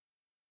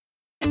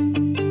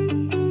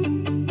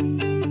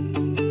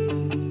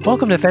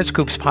Welcome to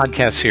FedScoop's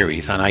podcast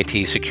series on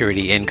IT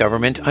security in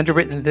government,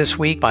 underwritten this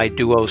week by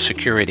Duo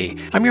Security.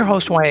 I'm your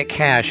host, Wyatt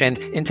Cash, and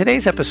in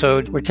today's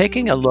episode, we're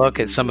taking a look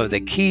at some of the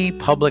key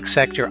public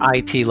sector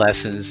IT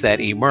lessons that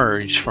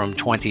emerged from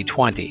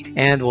 2020,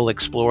 and we'll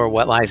explore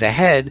what lies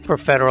ahead for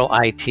federal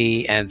IT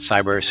and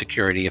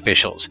cybersecurity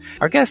officials.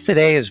 Our guest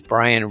today is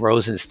Brian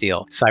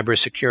Rosenstiel,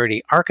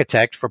 cybersecurity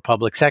architect for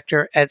public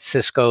sector at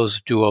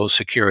Cisco's Duo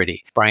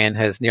Security. Brian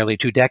has nearly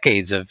 2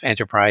 decades of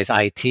enterprise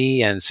IT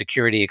and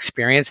security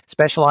experience,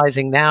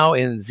 specializing now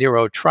in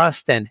zero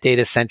trust and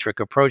data-centric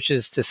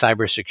approaches to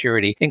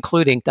cybersecurity,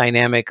 including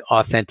dynamic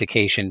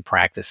authentication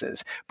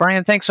practices.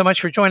 Brian, thanks so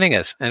much for joining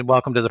us, and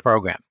welcome to the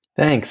program.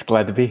 Thanks.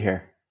 Glad to be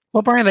here.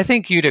 Well, Brian, I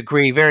think you'd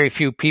agree very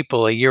few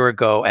people a year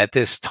ago at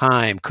this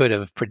time could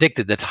have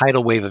predicted the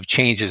tidal wave of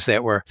changes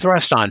that were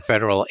thrust on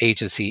federal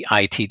agency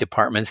IT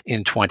departments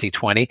in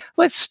 2020.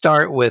 Let's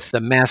start with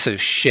the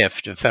massive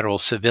shift of federal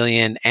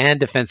civilian and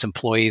defense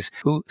employees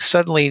who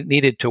suddenly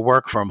needed to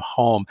work from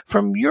home.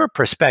 From your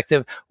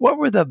perspective, what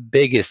were the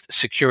biggest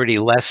security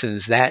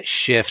lessons that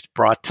shift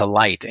brought to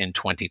light in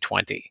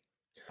 2020?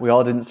 We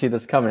all didn't see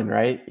this coming,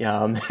 right?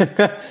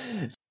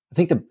 I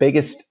think the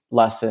biggest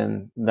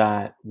lesson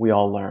that we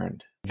all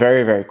learned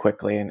very, very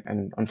quickly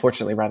and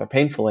unfortunately rather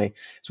painfully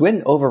is we had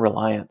an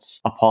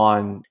over-reliance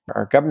upon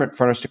our government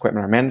furnished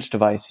equipment, our managed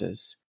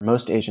devices.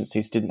 Most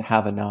agencies didn't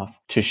have enough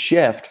to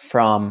shift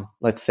from,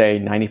 let's say,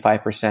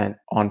 95%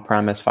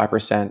 on-premise,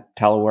 5%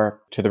 telework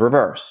to the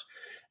reverse.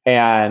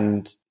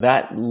 And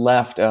that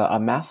left a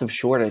massive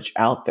shortage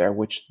out there,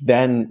 which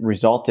then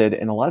resulted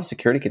in a lot of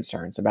security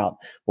concerns about,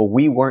 well,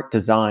 we weren't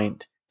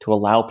designed to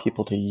allow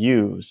people to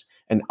use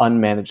an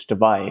unmanaged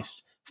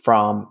device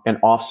from an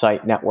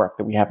offsite network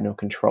that we have no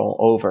control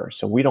over.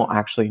 So we don't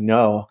actually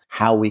know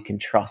how we can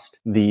trust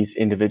these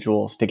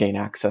individuals to gain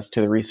access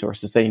to the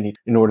resources they need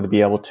in order to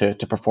be able to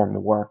perform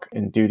the work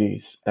and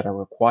duties that are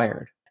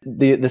required.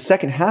 The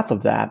second half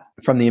of that,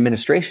 from the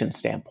administration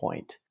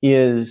standpoint,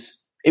 is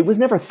it was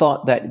never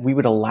thought that we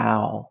would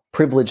allow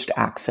privileged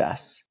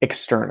access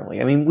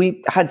externally. I mean,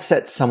 we had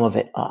set some of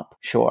it up,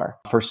 sure,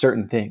 for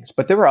certain things,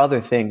 but there were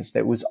other things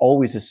that was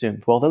always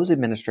assumed, well, those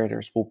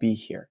administrators will be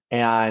here.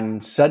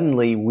 And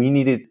suddenly we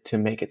needed to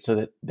make it so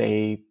that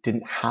they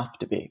didn't have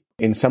to be.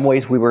 In some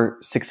ways, we were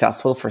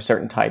successful for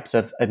certain types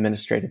of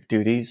administrative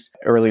duties.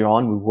 Early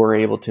on, we were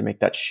able to make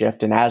that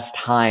shift. And as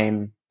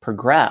time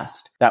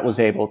progressed, that was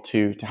able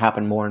to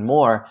happen more and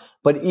more.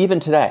 But even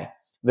today,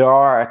 there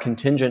are a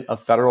contingent of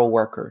federal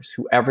workers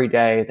who every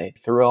day they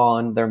throw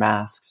on their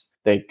masks,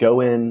 they go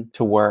in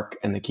to work,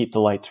 and they keep the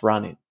lights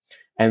running.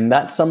 And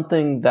that's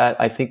something that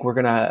I think we're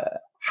going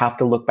to have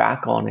to look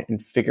back on it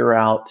and figure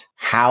out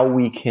how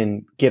we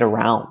can get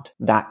around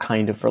that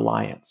kind of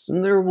reliance.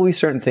 And there will be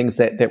certain things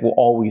that will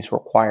always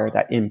require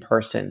that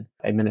in-person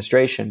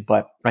administration,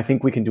 but I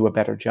think we can do a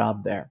better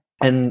job there.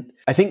 And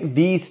I think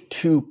these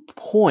 2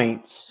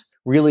 points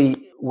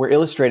really were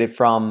illustrated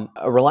from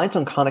a reliance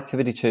on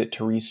connectivity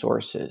to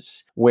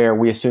resources, where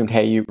we assumed,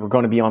 hey, you were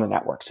going to be on a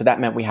network. So that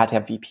meant we had to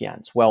have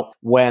VPNs. Well,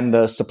 when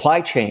the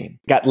supply chain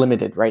got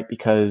limited, right,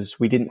 because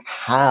we didn't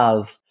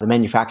have the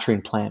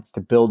manufacturing plants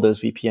to build those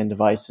VPN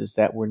devices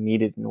that were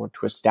needed in order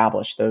to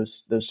establish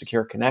those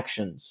secure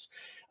connections,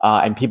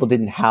 and people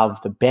didn't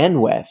have the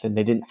bandwidth and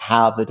they didn't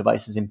have the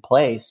devices in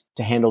place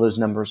to handle those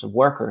numbers of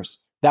workers,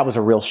 that was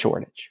a real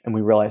shortage. And we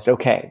realized,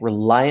 okay,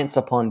 reliance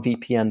upon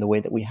VPN the way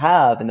that we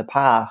have in the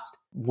past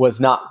was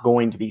not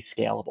going to be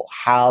scalable.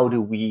 How do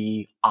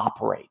we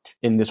operate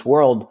in this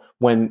world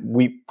when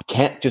we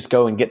can't just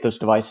go and get those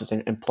devices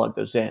and plug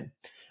those in?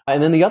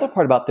 And then the other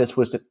part about this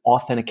was that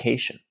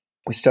authentication.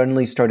 We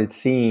suddenly started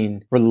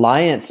seeing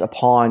reliance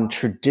upon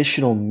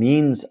traditional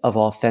means of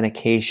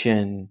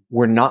authentication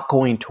were not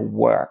going to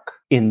work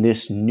in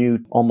this new,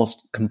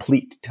 almost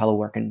complete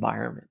telework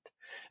environment.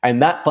 And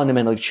that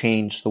fundamentally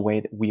changed the way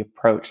that we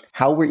approached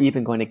how we're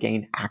even going to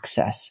gain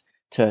access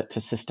to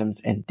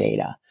systems and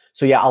data.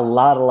 So yeah, a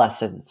lot of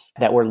lessons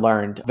that were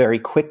learned very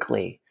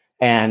quickly,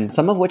 and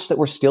some of which that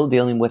we're still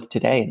dealing with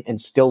today and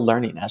still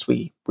learning as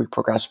we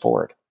progress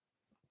forward.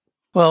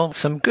 Well,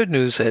 some good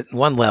news at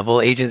one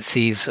level.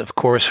 Agencies, of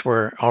course,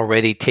 were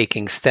already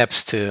taking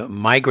steps to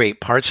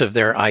migrate parts of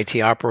their IT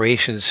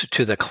operations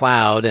to the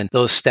cloud, and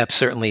those steps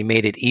certainly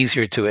made it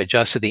easier to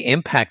adjust to the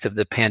impact of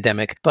the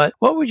pandemic. But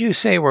what would you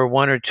say were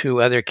 1 or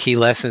 2 other key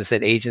lessons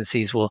that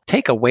agencies will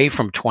take away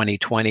from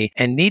 2020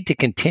 and need to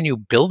continue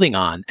building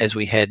on as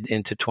we head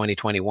into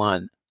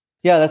 2021?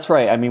 Yeah, that's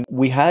right. I mean,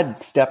 we had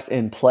steps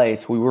in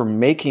place. We were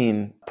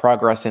making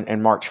progress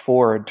and march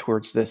forward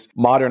towards this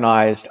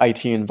modernized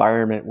IT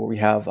environment where we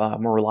have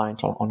more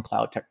reliance on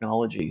cloud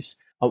technologies.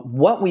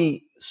 What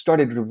we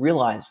started to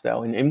realize,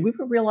 though, and we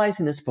were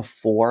realizing this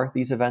before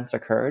these events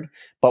occurred,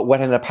 but what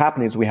ended up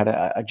happening is we had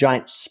a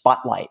giant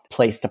spotlight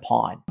placed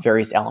upon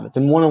various elements.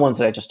 And one of the ones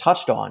that I just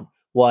touched on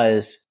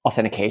was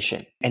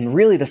authentication. And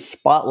really the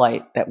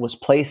spotlight that was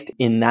placed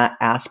in that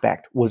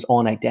aspect was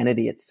on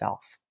identity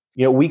itself.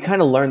 You know, we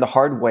kind of learned the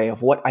hard way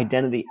of what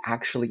identity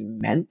actually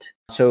meant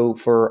So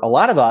for a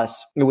lot of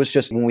us, it was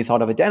just when we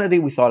thought of identity,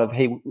 we thought of,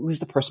 hey, who's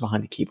the person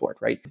behind the keyboard,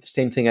 right?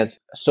 Same thing as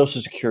a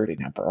social security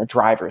number, a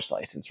driver's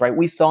license, right?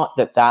 We thought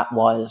that that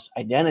was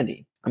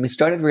identity. And we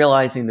started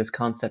realizing this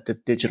concept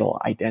of digital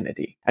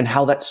identity and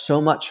how that's so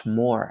much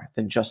more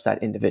than just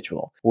that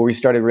individual. Where we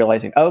started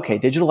realizing, okay,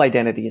 digital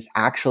identity is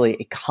actually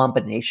a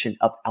combination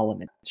of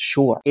elements.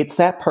 Sure, it's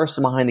that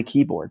person behind the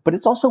keyboard, but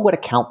it's also what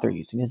account they're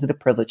using. Is it a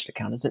privileged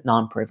account? Is it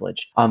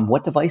non-privileged?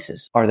 What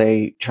devices are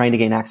they trying to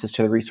gain access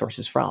to the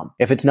resources from?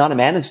 If it's not a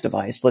managed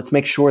device, let's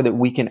make sure that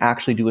we can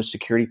actually do a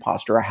security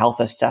posture, a health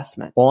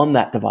assessment on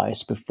that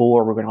device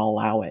before we're going to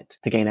allow it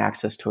to gain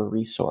access to a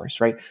resource,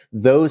 right?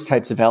 Those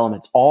types of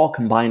elements all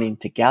combining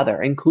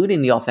together,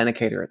 including the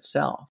authenticator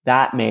itself,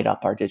 that made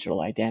up our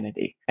digital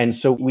identity. And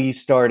so we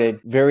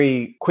started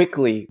very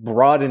quickly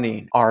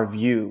broadening our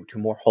view to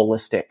more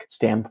holistic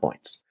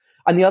standpoints.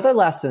 And the other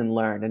lesson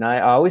learned, and I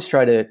always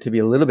try to be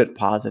a little bit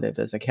positive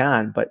as I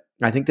can, but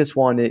I think this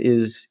one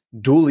is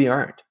duly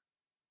earned.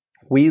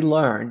 We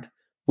learned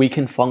we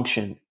can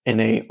function in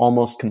a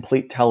almost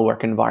complete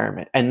telework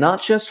environment, and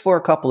not just for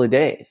a couple of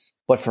days,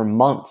 but for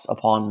months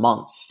upon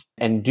months,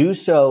 and do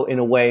so in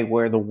a way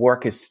where the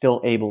work is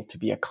still able to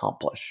be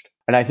accomplished.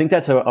 And I think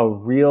that's a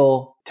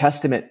real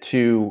testament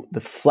to the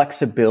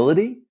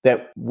flexibility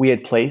that we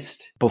had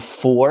placed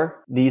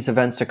before these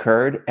events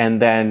occurred,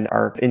 and then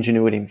our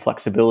ingenuity and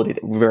flexibility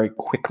that we very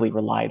quickly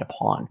relied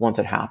upon once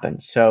it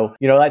happened. So,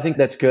 I think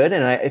that's good.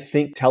 And I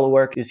think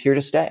telework is here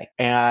to stay,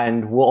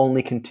 and we'll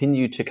only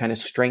continue to kind of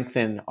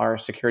strengthen our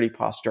security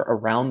posture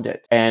around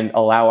it and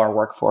allow our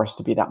workforce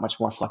to be that much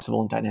more flexible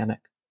and dynamic.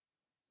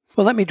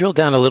 Well, let me drill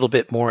down a little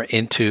bit more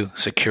into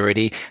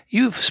security.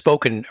 You've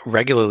spoken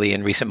regularly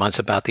in recent months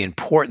about the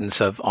importance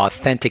of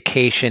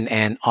authentication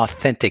and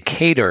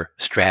authenticator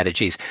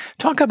strategies.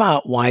 Talk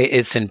about why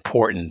it's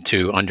important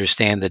to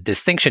understand the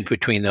distinction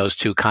between those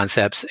two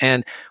concepts,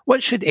 and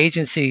what should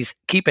agencies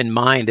keep in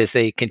mind as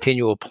they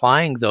continue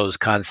applying those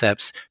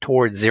concepts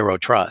towards zero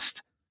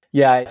trust?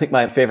 Yeah, I think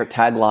my favorite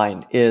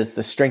tagline is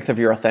the strength of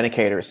your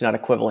authenticator is not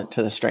equivalent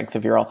to the strength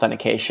of your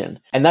authentication.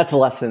 And that's a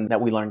lesson that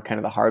we learned kind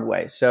of the hard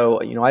way. So,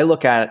 I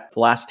look at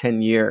the last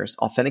 10 years,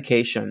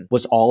 authentication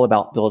was all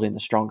about building the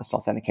strongest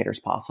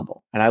authenticators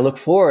possible. And I look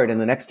forward, and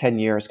the next 10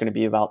 years is going to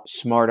be about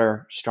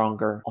smarter,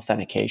 stronger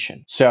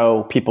authentication.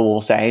 So people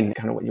will say, and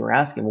kind of what you were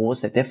asking, well,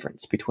 what's the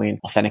difference between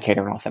authenticator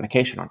and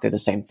authentication? Aren't they the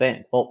same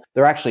thing? Well,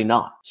 they're actually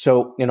not.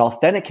 So an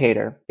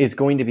authenticator is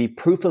going to be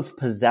proof of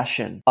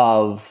possession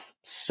of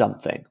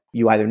something.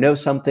 You either know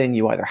something,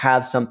 you either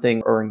have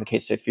something, or in the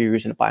case if you're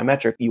using a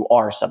biometric, you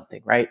are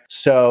something, right?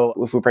 So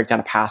if we break down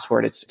a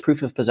password, it's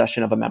proof of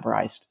possession of a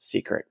memorized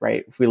secret,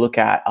 right? If we look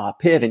at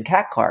PIV and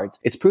CAC cards,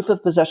 it's proof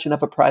of possession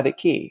of a private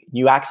key.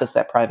 You access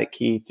that private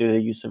key through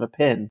the use of a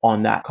PIN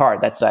on that card.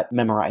 That's that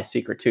memorized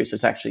secret too. So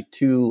it's actually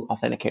two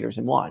authenticators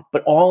in one.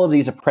 But all of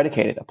these are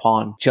predicated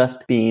upon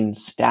just being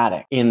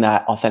static in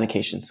that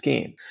authentication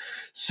scheme.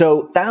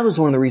 So that was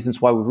one of the reasons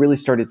why we really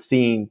started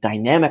seeing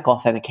dynamic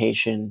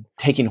authentication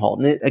taking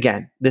hold. And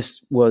again,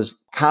 this was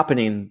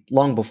happening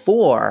long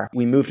before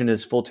we moved into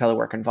this full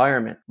telework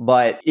environment,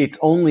 but it's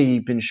only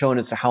been shown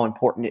as to how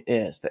important it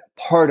is that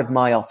part of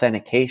my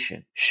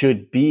authentication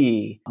should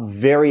be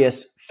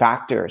various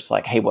factors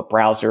like, hey, what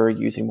browser are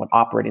you using, what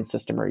operating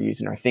system are you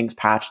using, are things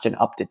patched and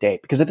up to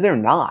date? Because if they're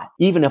not,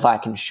 even if I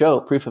can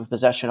show proof of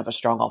possession of a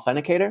strong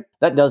authenticator,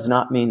 that does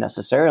not mean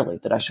necessarily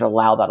that I should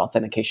allow that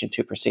authentication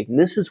to proceed. And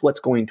this is what's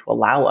going to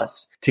allow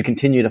us to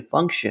continue to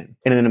function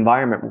in an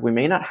environment where we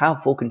may not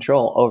have full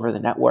control over the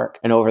network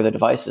and over the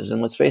devices.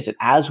 And let's face it,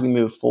 as we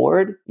move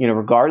forward,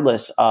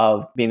 regardless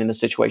of being in the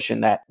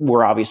situation that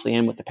we're obviously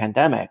in with the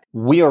pandemic,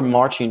 we are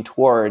marching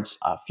towards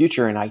a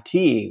future in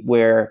IT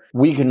where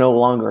we can no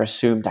longer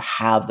assume to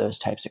have those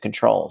types of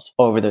controls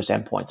over those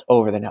endpoints,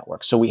 over the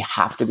network. So we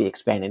have to be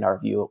expanding our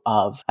view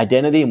of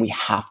identity, and we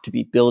have to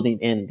be building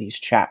in these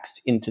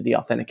checks into the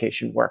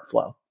authentication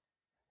workflow.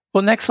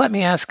 Well, next, let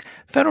me ask,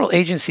 federal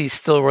agencies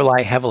still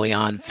rely heavily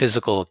on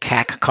physical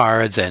CAC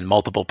cards and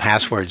multiple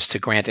passwords to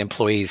grant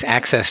employees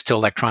access to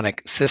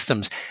electronic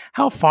systems.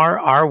 How far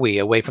are we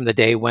away from the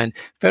day when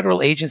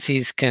federal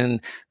agencies can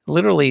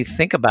literally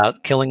think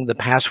about killing the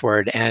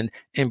password and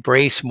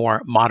embrace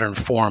more modern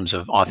forms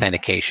of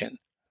authentication?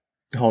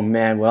 Oh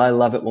man, well, I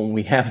love it when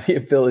we have the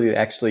ability to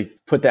actually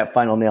put that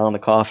final nail in the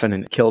coffin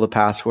and kill the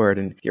password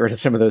and get rid of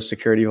some of those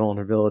security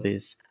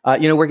vulnerabilities.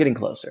 We're getting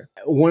closer.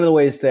 One of the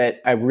ways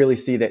that I really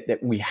see that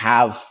we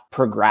have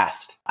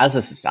progressed as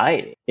a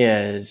society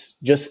is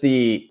just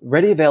the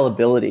ready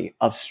availability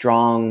of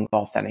strong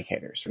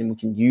authenticators. And we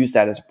can use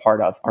that as a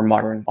part of our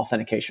modern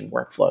authentication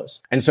workflows.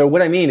 And so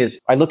what I mean is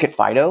I look at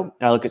FIDO,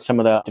 I look at some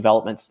of the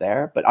developments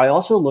there, but I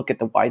also look at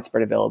the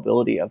widespread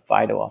availability of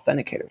FIDO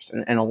authenticators.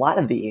 And a lot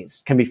of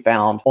these can be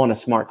found on a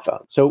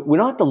smartphone. So we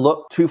don't have to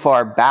look too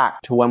far back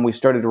to when we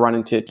started to run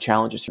into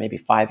challenges maybe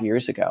 5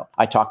 years ago.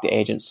 I talked to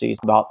agencies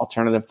about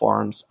alternative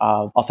forms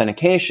of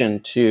authentication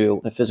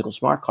to the physical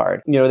smart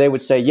card. They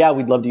would say, yeah,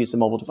 we'd love to use the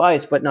mobile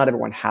device, but not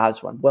everyone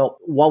has one. Well,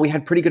 while we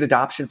had pretty good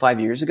adoption 5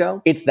 years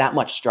ago, it's that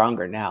much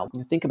stronger now.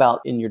 You think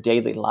about in your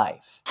daily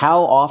life,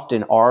 how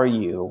often are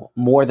you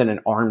more than an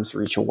arm's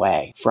reach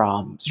away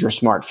from your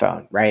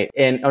smartphone, right?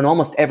 And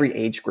almost every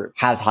age group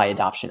has high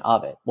adoption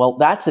of it. Well,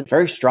 that's a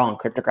very strong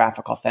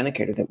cryptographic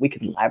authenticator that we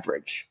could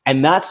leverage.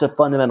 And that's a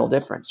fundamental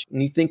difference.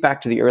 When you think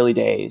back to the early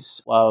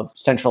days of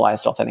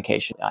centralized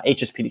authentication,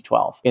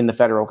 HSPD-12 in the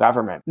federal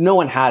government, no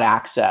one had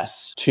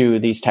access to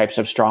these types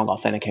of strong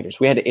authenticators.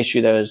 We had to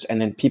issue those,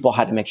 and then people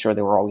had to make sure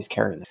they were always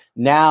carrying them.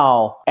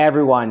 Now,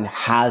 everyone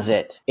has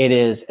it. It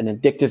is an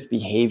addictive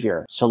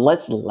behavior. So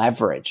let's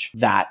leverage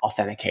that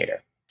authenticator.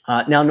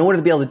 Now, in order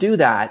to be able to do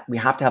that, we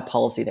have to have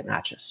policy that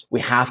matches.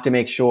 We have to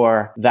make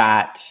sure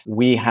that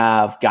we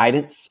have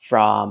guidance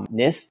from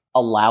NIST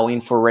allowing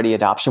for ready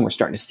adoption. We're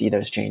starting to see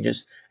those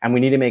changes. And we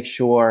need to make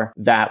sure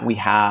that we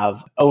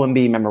have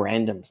OMB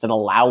memorandums that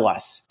allow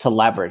us to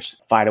leverage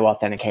FIDO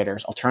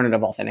authenticators,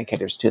 alternative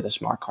authenticators to the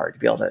smart card to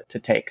be able to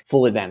take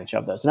full advantage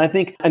of those. And I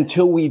think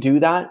until we do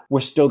that, we're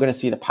still going to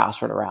see the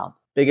password around.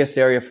 Biggest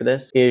area for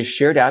this is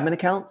shared admin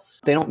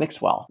accounts. They don't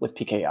mix well with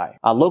PKI.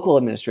 Local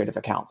administrative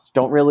accounts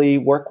don't really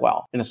work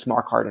well in a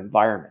smart card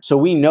environment. So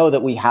we know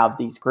that we have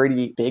these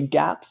pretty big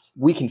gaps.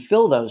 We can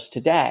fill those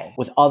today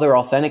with other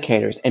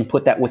authenticators and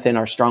put that within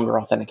our stronger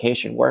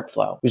authentication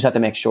workflow. We just have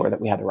to make sure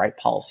that we have the right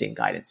policy and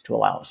guidance to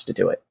allow us to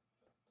do it.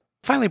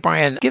 Finally,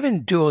 Brian,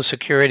 given Duo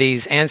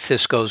Security's and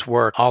Cisco's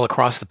work all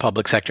across the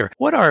public sector,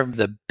 what are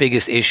the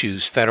biggest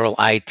issues federal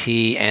IT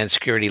and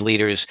security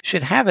leaders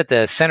should have at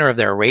the center of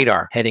their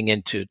radar heading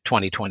into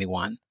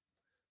 2021?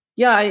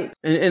 Yeah,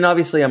 and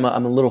obviously I'm a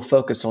little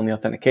focused on the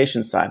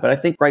authentication side, but I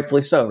think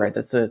rightfully so, right?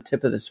 That's the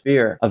tip of the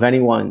spear of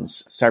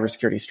anyone's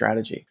cybersecurity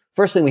strategy.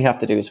 First thing we have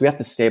to do is we have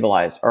to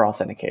stabilize our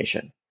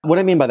authentication. What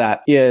I mean by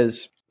that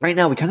is right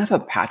now we kind of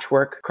have a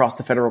patchwork across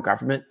the federal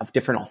government of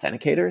different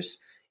authenticators,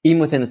 even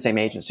within the same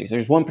agencies.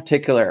 There's one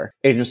particular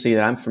agency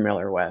that I'm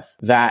familiar with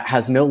that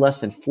has no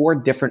less than 4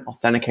 different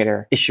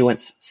authenticator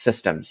issuance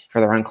systems for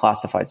their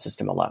unclassified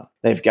system alone.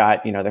 They've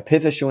got, their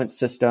PIV issuance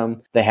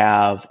system. They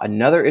have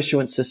another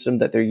issuance system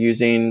that they're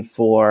using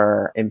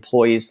for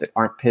employees that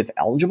aren't PIV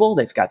eligible.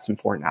 They've got some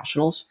foreign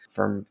nationals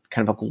from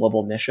kind of a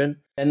global mission.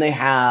 And they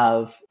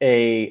have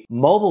a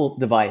mobile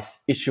device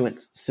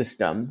issuance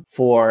system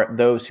for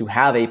those who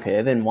have a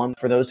PIV and one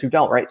for those who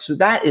don't, right? So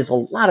that is a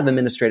lot of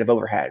administrative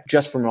overhead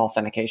just from an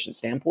authentication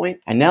standpoint.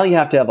 And now you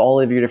have to have all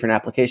of your different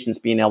applications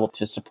being able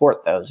to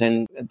support those.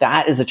 And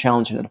that is a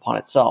challenge in and upon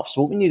itself.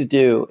 So what we need to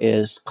do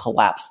is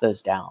collapse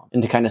those down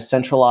into kind of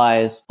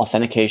centralized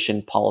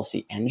authentication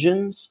policy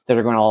engines that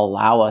are going to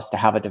allow us to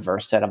have a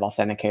diverse set of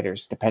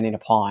authenticators depending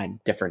upon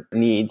different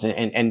needs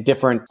and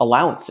different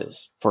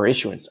allowances for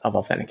issuance of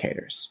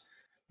authenticators.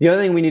 The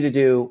other thing we need to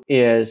do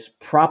is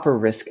proper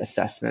risk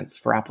assessments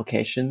for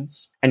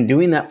applications and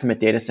doing that from a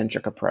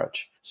data-centric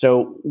approach.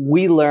 So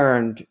we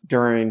learned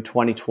during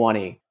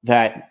 2020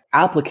 that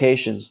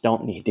applications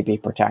don't need to be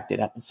protected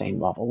at the same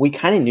level. We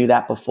kind of knew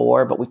that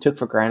before, but we took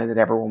for granted that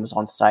everyone was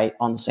on site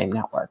on the same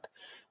network.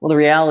 Well, the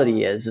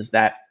reality is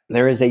that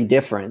there is a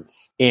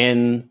difference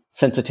in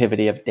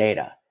sensitivity of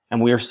data.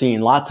 And we are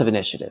seeing lots of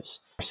initiatives.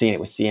 We're seeing it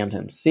with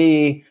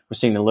CMMC. We're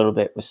seeing a little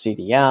bit with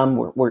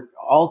CDM. We're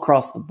all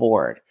across the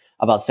board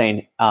about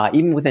saying,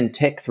 even within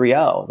TIC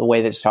 3.0, the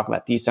way that it's talking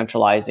about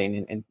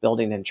decentralizing and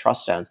building in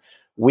trust zones,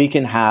 we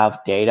can have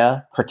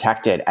data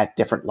protected at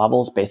different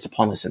levels based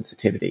upon the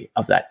sensitivity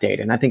of that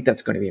data. And I think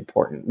that's going to be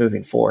important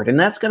moving forward. And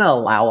that's going to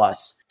allow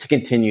us to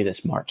continue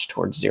this march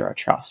towards zero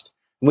trust.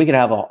 We could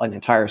have an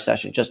entire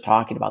session just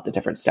talking about the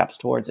different steps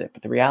towards it.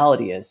 But the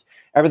reality is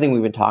everything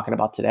we've been talking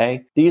about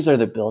today, these are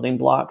the building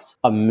blocks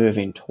of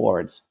moving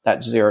towards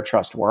that zero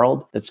trust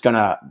world that's going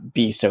to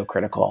be so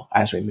critical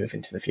as we move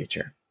into the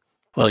future.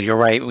 Well, you're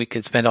right. We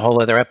could spend a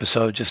whole other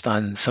episode just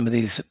on some of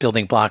these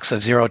building blocks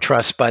of zero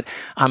trust, but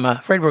I'm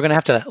afraid we're going to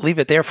have to leave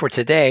it there for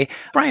today.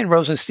 Brian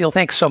Rosensteel,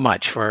 thanks so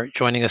much for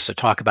joining us to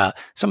talk about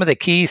some of the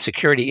key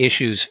security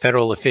issues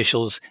federal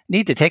officials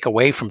need to take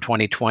away from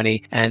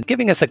 2020 and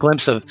giving us a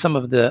glimpse of some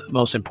of the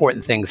most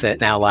important things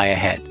that now lie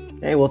ahead.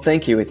 Hey, well,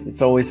 thank you.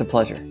 It's always a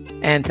pleasure.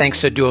 And thanks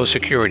to Duo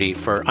Security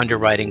for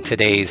underwriting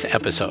today's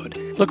episode.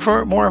 Look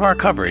for more of our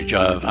coverage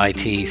of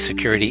IT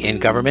security in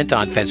government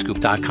on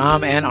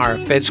fedscoop.com and our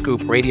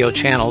FedScoop radio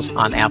channels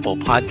on Apple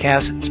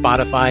Podcasts,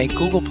 Spotify,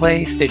 Google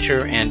Play,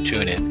 Stitcher, and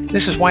TuneIn.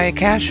 This is Wyatt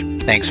Cash.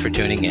 Thanks for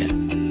tuning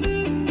in.